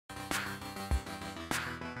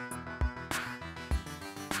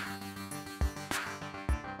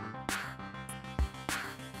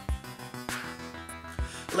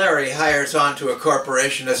Larry hires on to a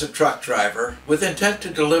corporation as a truck driver with intent to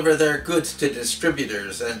deliver their goods to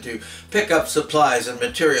distributors and to pick up supplies and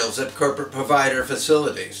materials at corporate provider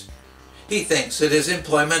facilities. He thinks that his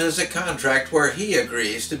employment is a contract where he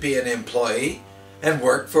agrees to be an employee and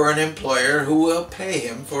work for an employer who will pay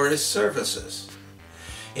him for his services.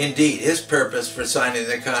 Indeed, his purpose for signing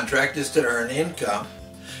the contract is to earn income,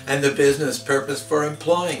 and the business purpose for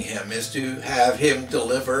employing him is to have him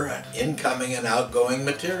deliver incoming and outgoing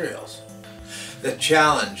materials. The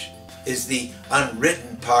challenge is the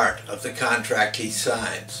unwritten part of the contract he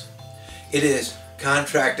signs. It is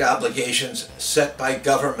contract obligations set by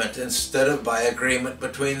government instead of by agreement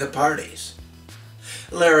between the parties.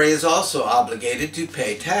 Larry is also obligated to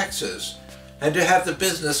pay taxes and to have the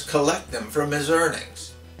business collect them from his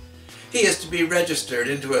earnings. He is to be registered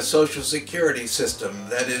into a social security system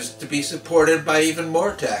that is to be supported by even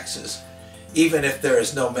more taxes, even if there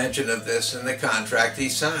is no mention of this in the contract he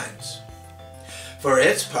signs. For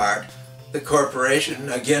its part, the corporation,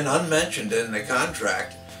 again unmentioned in the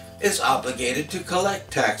contract, is obligated to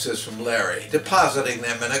collect taxes from Larry, depositing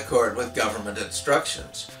them in accord with government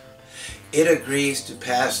instructions. It agrees to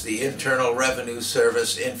pass the Internal Revenue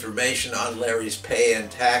Service information on Larry's pay and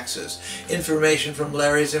taxes, information from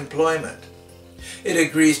Larry's employment. It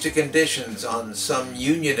agrees to conditions on some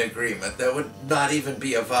union agreement that would not even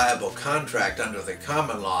be a viable contract under the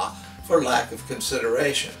common law for lack of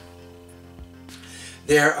consideration.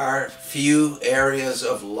 There are few areas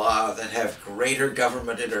of law that have greater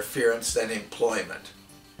government interference than employment.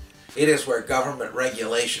 It is where government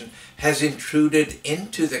regulation has intruded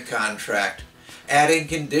into the contract, adding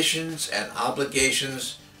conditions and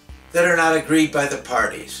obligations that are not agreed by the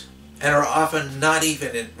parties and are often not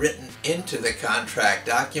even written into the contract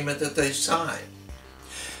document that they sign.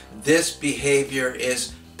 This behavior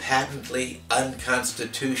is patently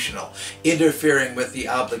unconstitutional. Interfering with the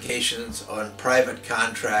obligations on private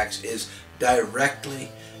contracts is directly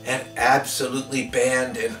and absolutely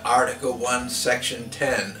banned in Article 1, Section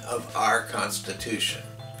 10 of our Constitution.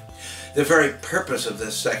 The very purpose of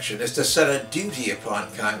this section is to set a duty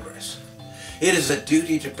upon Congress. It is a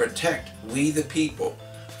duty to protect we the people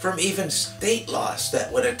from even state laws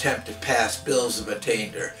that would attempt to pass bills of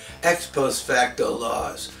attainder, ex post facto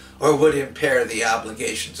laws, or would impair the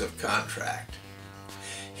obligations of contract.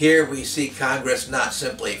 Here we see Congress not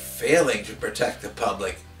simply failing to protect the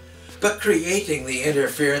public, but creating the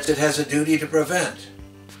interference it has a duty to prevent.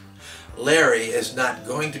 Larry is not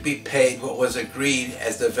going to be paid what was agreed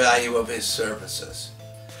as the value of his services.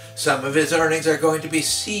 Some of his earnings are going to be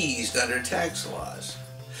seized under tax laws.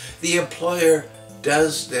 The employer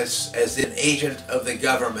does this as an agent of the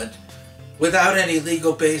government without any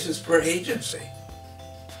legal basis for agency.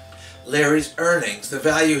 Larry's earnings, the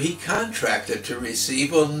value he contracted to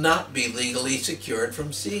receive, will not be legally secured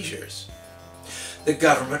from seizures. The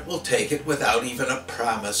government will take it without even a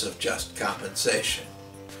promise of just compensation.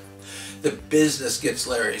 The business gets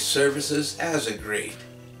Larry's services as agreed,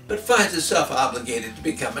 but finds itself obligated to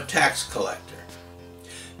become a tax collector.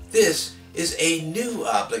 This is a new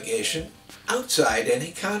obligation outside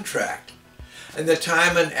any contract, and the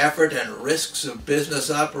time and effort and risks of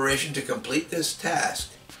business operation to complete this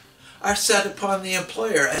task are set upon the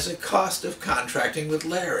employer as a cost of contracting with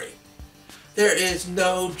Larry. There is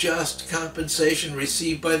no just compensation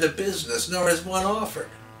received by the business, nor is one offered.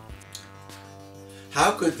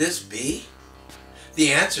 How could this be?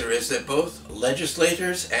 The answer is that both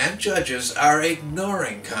legislators and judges are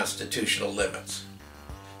ignoring constitutional limits.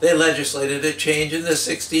 They legislated a change in the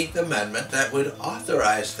 16th Amendment that would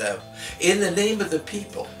authorize them, in the name of the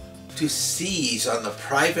people, to seize on the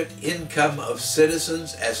private income of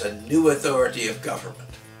citizens as a new authority of government.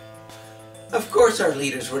 Of course, our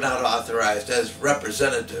leaders were not authorized as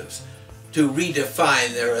representatives to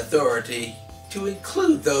redefine their authority to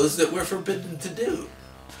include those that were forbidden to do.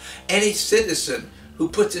 Any citizen who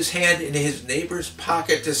puts his hand in his neighbor's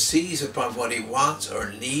pocket to seize upon what he wants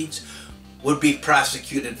or needs would be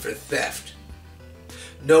prosecuted for theft.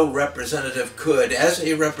 No representative could, as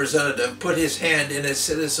a representative, put his hand in a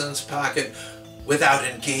citizen's pocket without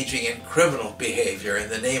engaging in criminal behavior in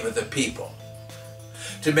the name of the people.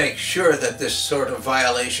 To make sure that this sort of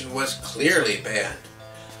violation was clearly banned,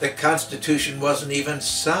 the Constitution wasn't even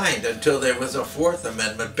signed until there was a Fourth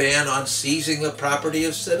Amendment ban on seizing the property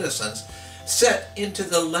of citizens, set into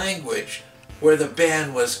the language where the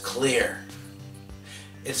ban was clear.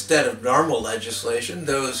 Instead of normal legislation,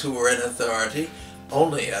 those who were in authority,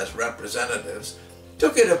 only as representatives,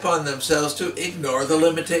 took it upon themselves to ignore the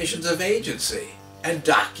limitations of agency and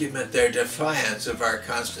document their defiance of our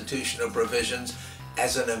constitutional provisions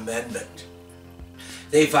as an amendment.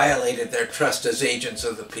 They violated their trust as agents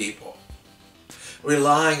of the people.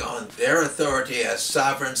 Relying on their authority as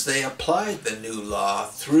sovereigns, they applied the new law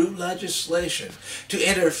through legislation to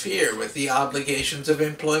interfere with the obligations of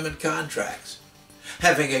employment contracts.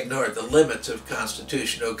 Having ignored the limits of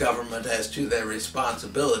constitutional government as to their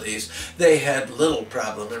responsibilities, they had little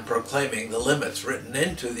problem in proclaiming the limits written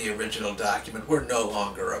into the original document were no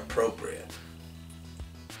longer appropriate.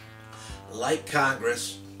 Like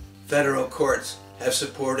Congress, federal courts have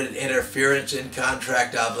supported interference in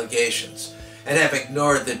contract obligations and have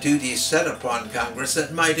ignored the duties set upon Congress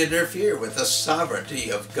that might interfere with the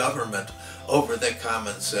sovereignty of government over the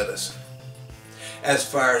common citizen. As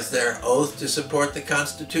far as their oath to support the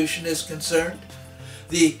Constitution is concerned,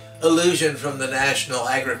 the allusion from the National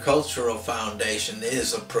Agricultural Foundation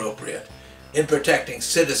is appropriate. In protecting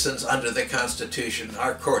citizens under the Constitution,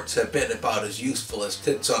 our courts have been about as useful as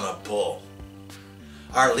tits on a bull.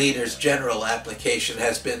 Our leader's general application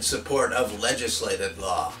has been support of legislated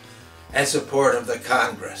law and support of the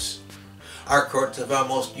Congress. Our courts have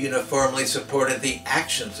almost uniformly supported the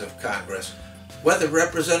actions of Congress, whether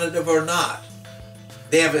representative or not.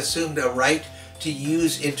 They have assumed a right to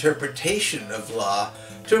use interpretation of law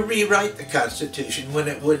to rewrite the Constitution when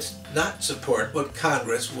it would not support what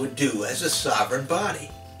Congress would do as a sovereign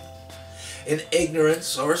body. In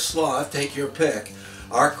ignorance or sloth, take your pick,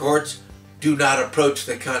 our courts do not approach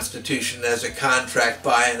the Constitution as a contract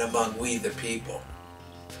by and among we the people.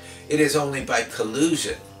 It is only by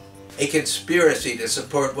collusion, a conspiracy to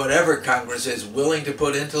support whatever Congress is willing to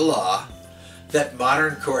put into law, that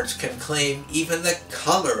modern courts can claim even the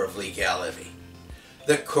color of legality.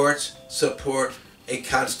 The courts support a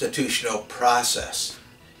constitutional process,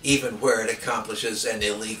 even where it accomplishes an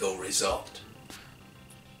illegal result.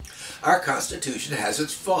 Our Constitution has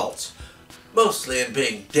its faults, mostly in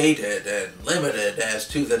being dated and limited as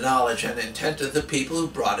to the knowledge and intent of the people who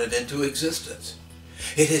brought it into existence.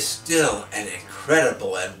 It is still an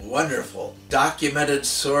incredible and wonderful documented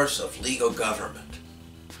source of legal government.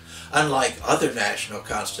 Unlike other national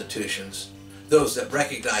constitutions, those that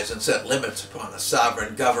recognize and set limits upon a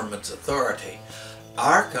sovereign government's authority,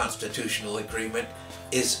 our constitutional agreement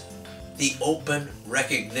is the open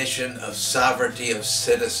recognition of sovereignty of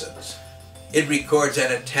citizens. It records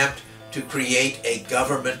an attempt to create a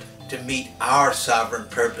government to meet our sovereign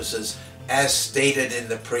purposes as stated in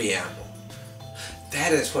the preamble.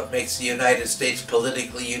 That is what makes the United States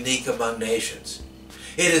politically unique among nations.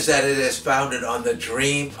 It is that it is founded on the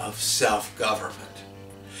dream of self-government.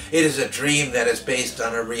 It is a dream that is based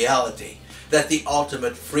on a reality that the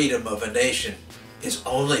ultimate freedom of a nation is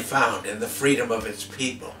only found in the freedom of its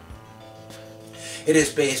people. It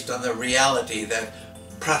is based on the reality that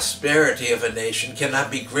prosperity of a nation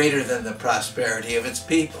cannot be greater than the prosperity of its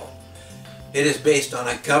people. It is based on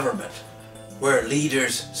a government where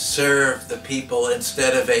leaders serve the people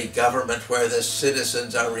instead of a government where the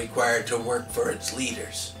citizens are required to work for its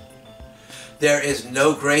leaders. There is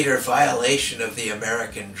no greater violation of the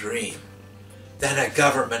American dream than a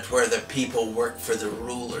government where the people work for the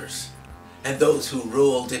rulers, and those who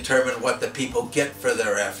rule determine what the people get for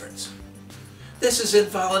their efforts. This is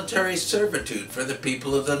involuntary servitude for the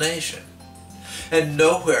people of the nation. And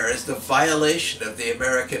nowhere is the violation of the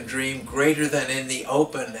American dream greater than in the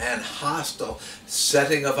open and hostile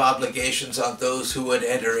setting of obligations on those who would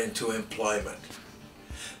enter into employment.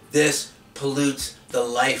 This pollutes the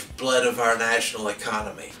lifeblood of our national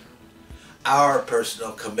economy, our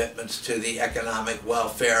personal commitments to the economic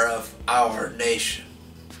welfare of our nation.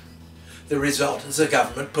 The result is a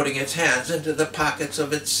government putting its hands into the pockets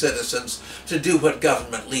of its citizens to do what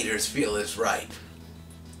government leaders feel is right.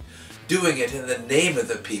 Doing it in the name of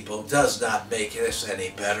the people does not make this any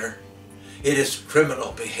better. It is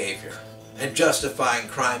criminal behavior, and justifying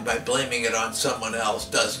crime by blaming it on someone else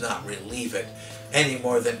does not relieve it, any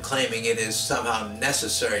more than claiming it is somehow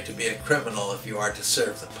necessary to be a criminal if you are to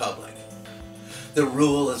serve the public. The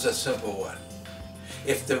rule is a simple one.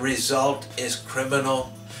 If the result is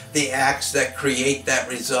criminal, the acts that create that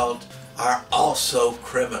result are also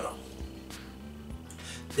criminal.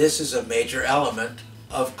 This is a major element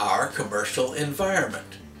of our commercial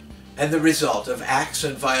environment, and the result of acts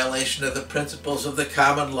in violation of the principles of the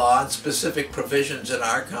common law and specific provisions in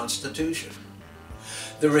our Constitution.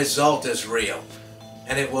 The result is real,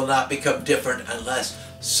 and it will not become different unless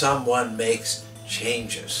someone makes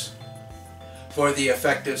changes. For the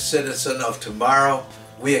effective citizen of tomorrow,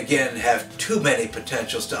 we again have too many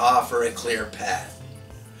potentials to offer a clear path.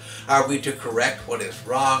 Are we to correct what is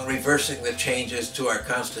wrong, reversing the changes to our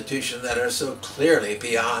Constitution that are so clearly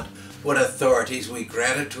beyond what authorities we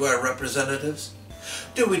granted to our representatives?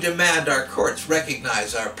 Do we demand our courts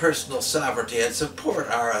recognize our personal sovereignty and support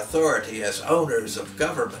our authority as owners of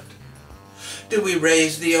government? Do we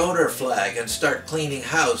raise the owner flag and start cleaning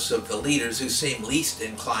house of the leaders who seem least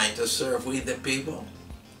inclined to serve we the people?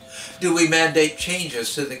 Do we mandate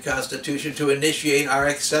changes to the Constitution to initiate our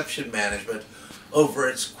exception management over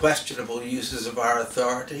its questionable uses of our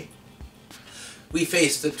authority? We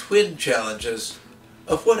face the twin challenges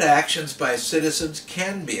of what actions by citizens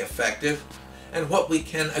can be effective and what we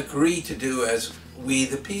can agree to do as we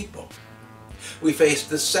the people. We face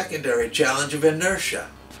the secondary challenge of inertia,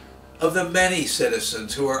 of the many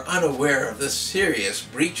citizens who are unaware of the serious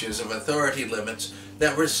breaches of authority limits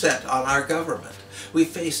that were set on our government. We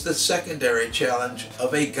face the secondary challenge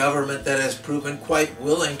of a government that has proven quite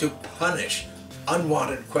willing to punish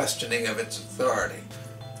unwanted questioning of its authority.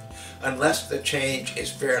 Unless the change is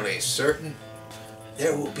fairly certain,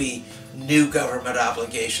 there will be new government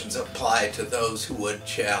obligations applied to those who would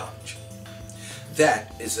challenge.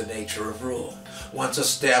 That is the nature of rule. Once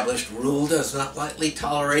established, rule does not lightly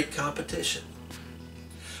tolerate competition.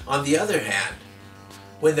 On the other hand,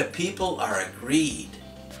 when the people are agreed,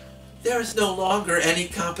 there is no longer any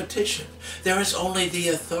competition. There is only the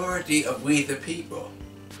authority of we the people.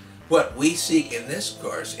 What we seek in this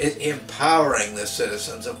course is empowering the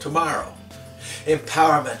citizens of tomorrow.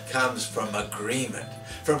 Empowerment comes from agreement,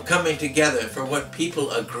 from coming together for what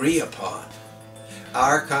people agree upon.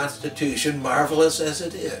 Our Constitution, marvelous as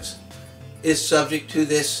it is subject to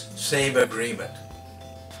this same agreement.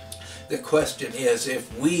 The question is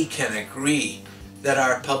if we can agree that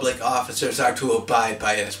our public officers are to abide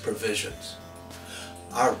by its provisions.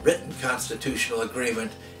 Our written constitutional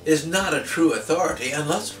agreement is not a true authority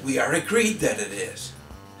unless we are agreed that it is.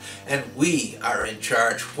 And we are in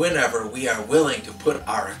charge whenever we are willing to put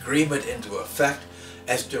our agreement into effect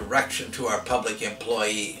as direction to our public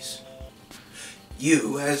employees.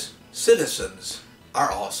 You, as citizens,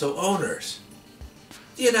 are also owners.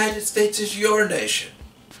 The United States is your nation.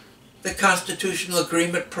 The constitutional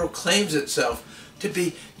agreement proclaims itself to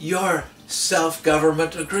be your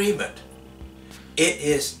self-government agreement. It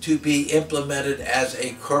is to be implemented as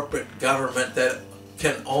a corporate government that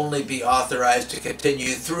can only be authorized to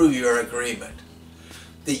continue through your agreement.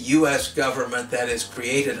 The U.S. government that is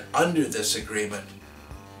created under this agreement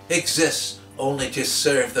exists only to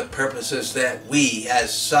serve the purposes that we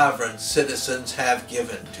as sovereign citizens have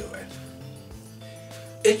given to it.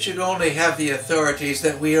 It should only have the authorities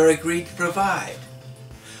that we are agreed to provide.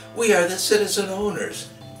 We are the citizen owners,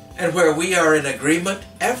 and where we are in agreement,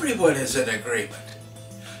 everyone is in agreement.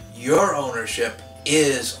 Your ownership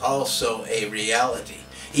is also a reality,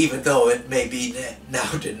 even though it may be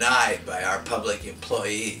now denied by our public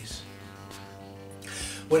employees.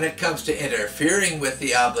 When it comes to interfering with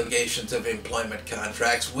the obligations of employment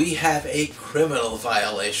contracts, we have a criminal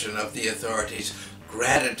violation of the authorities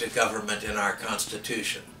granted to government in our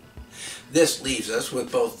Constitution. This leaves us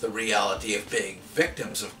with both the reality of being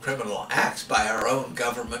victims of criminal acts by our own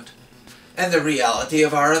government and the reality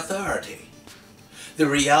of our authority. The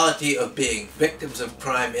reality of being victims of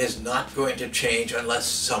crime is not going to change unless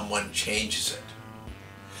someone changes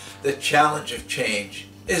it. The challenge of change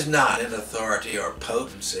is not in authority or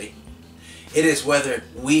potency. It is whether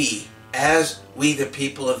we, as we the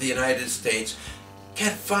people of the United States,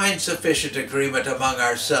 can find sufficient agreement among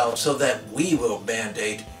ourselves so that we will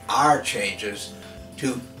mandate our changes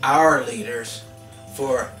to our leaders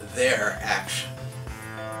for their action.